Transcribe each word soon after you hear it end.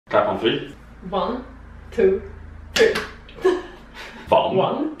Clap on 3. 1, 2, 3.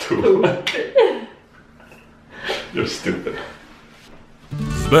 1, 2, 3. You're stupid.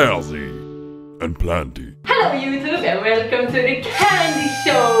 Sp4zie and Plenty. Hello YouTube and welcome to the candy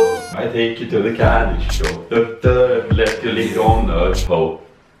show. I take you to the candy show. Let you lead on the show.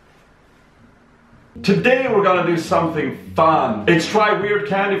 Today we're gonna do something fun. It's try weird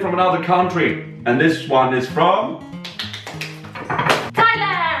candy from another country. And this one is from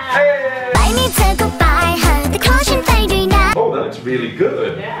Thailand! Hey! I need to go buy her the caution fading now. Oh, that looks really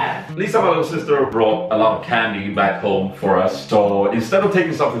good. Yeah. Lisa, my little sister, brought a lot of candy back home for us. So instead of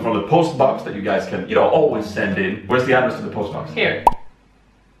taking something from the post box that you guys can, always send in. Where's the address to the post box? Here.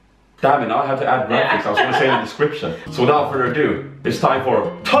 Damn it, now I have to add graphics. I was gonna say in the description. So without further ado, it's time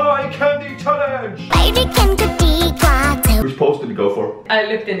for Thai Candy Challenge! Which post did you go for? I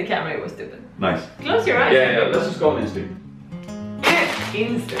looked in the camera, it was stupid. Nice. Close your eyes. Yeah, let's just go on instinct.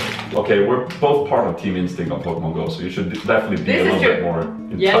 Instant. Okay, we're both part of Team Instinct on Pokemon Go, so you should definitely be This a is little true. bit more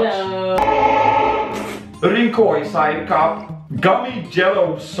in Yellow. touch. Rinkoi side cup, gummy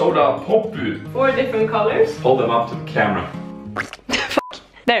jello soda poppu. 4 different colors. Hold them up to the camera.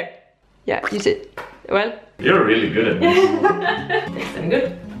 There. Yeah, you see. Well. You're really good at this. Tastes them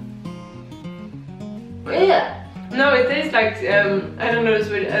good. Yeah. No, it tastes like, I don't know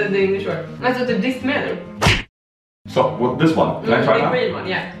the English word. I thought of this smell. So, what, this one? Can I try the that? green one,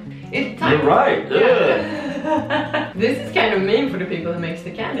 yeah. It's You're right. Yeah. This is kind of mean for the people who makes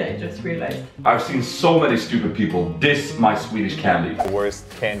the candy, I just realized. I've seen so many stupid people diss my Swedish candy. The worst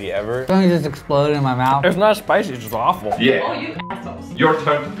candy ever. Something just exploded in my mouth. It's not spicy, it's just awful. Yeah. Oh, you assholes. Your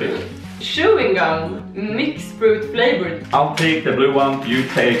turn to pick. Chewing gum, mixed fruit flavored. I'll take the blue one, you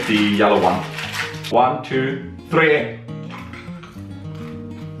take the yellow one. 1, 2, 3.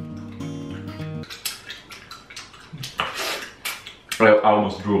 I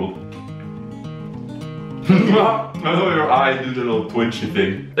almost drooled. I know your eye did a little twitchy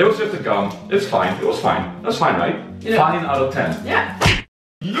thing. It was just a gum. It's fine. It was fine. That's fine, right? Yeah. 9 out of 10. Yeah.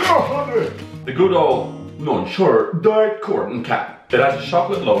 Yeah, the good old non-sure dark cotton cap. It has a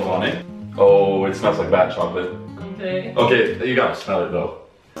chocolate logo on it. Oh, it smells like bad chocolate. Okay. Okay, you gotta smell it though.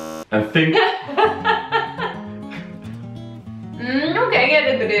 And think. Okay, I get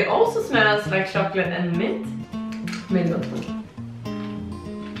it, but it also smells like chocolate and mint. Maybe not.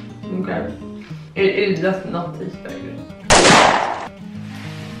 Okay. It does not taste very good.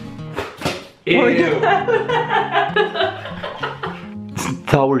 Ew.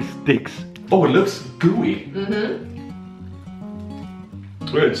 Sour sticks. Oh, it looks gooey.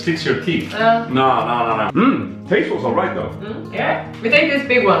 It sticks your teeth. No. Taste was alright though. Yeah. We take this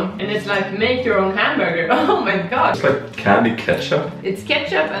big one, and it's like make your own hamburger. Oh my god. It's like candy ketchup. It's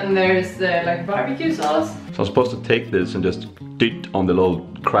ketchup, and there's like barbecue sauce. So I'm supposed to take this and just dip on the little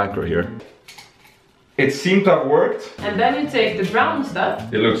cracker here. It seemed to have worked. And then you take the brown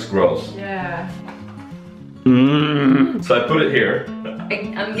stuff. It looks gross. Yeah. So I put it here.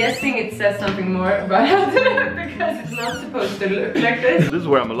 I'm guessing it says something more about it because it's not supposed to look like this. This is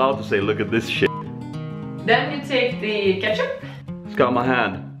where I'm allowed to say, look at this shit. Then you take the ketchup. It's got my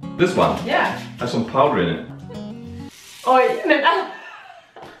hand. This one Yeah. has some powder in it. Oj, men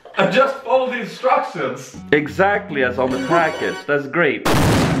I just followed the instructions. Exactly as on the package. That's great.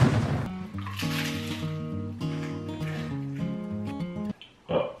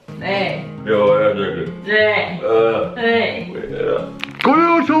 Nej. Ja, jag tycker det. Nej. Nej.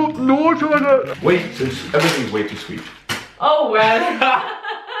 Wait, since everything's way too sweet. Oh well.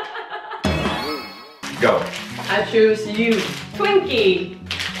 Go. I choose you. Twinkie.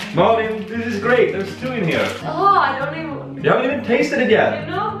 Malin, this is great. There's 2 in here. Oh, I don't even... You haven't even tasted it yet.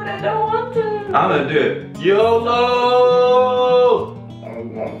 You know, but I don't want to. I'm gonna do it. YOLO!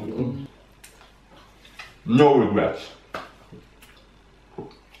 No regrets.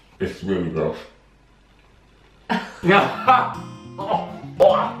 It's really gross. Oh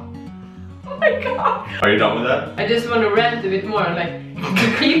my god. Are you done with that? I just want to rant a bit more. Like,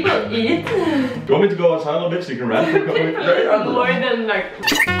 do people eat? You want me to go outside a little bit so you can rant? People eat more than like...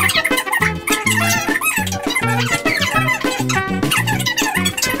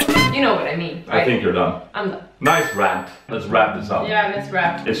 You know what I mean, right? I think you're done. I'm done. Nice rant. Let's wrap this up. Yeah, let's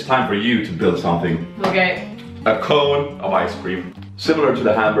wrap. It's time for you to build something. Okay. A cone of ice cream. Similar to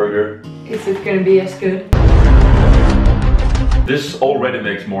the hamburger. Is it gonna be as good? This already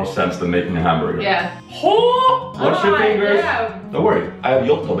makes more sense than making a hamburger. Yeah. Watch your fingers. Yeah. Don't worry, I have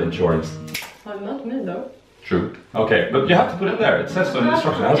yacht club insurance. Oh, not me though. True. Okay, but you have to put it there. It says so in the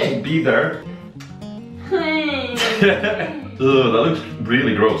instruction. It has to be there. Ugh, that looks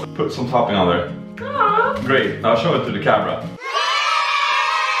really gross. Put some topping on there. Aww. Great. Now show it to the camera.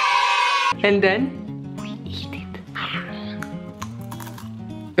 And then we eat it.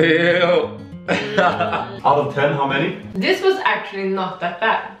 Ew. Out of 10, how many? This was actually not that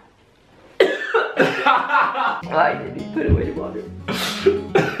bad. I didn't put away the water.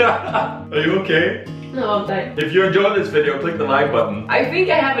 Are you okay? No, I'm dying. If you enjoyed this video, click the like button. I think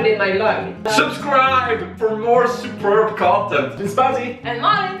I have it in my lung. Subscribe for more superb content. It's Sp4zie. And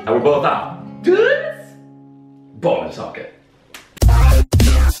Malin. And we're both out. Dudes. Bonus socket.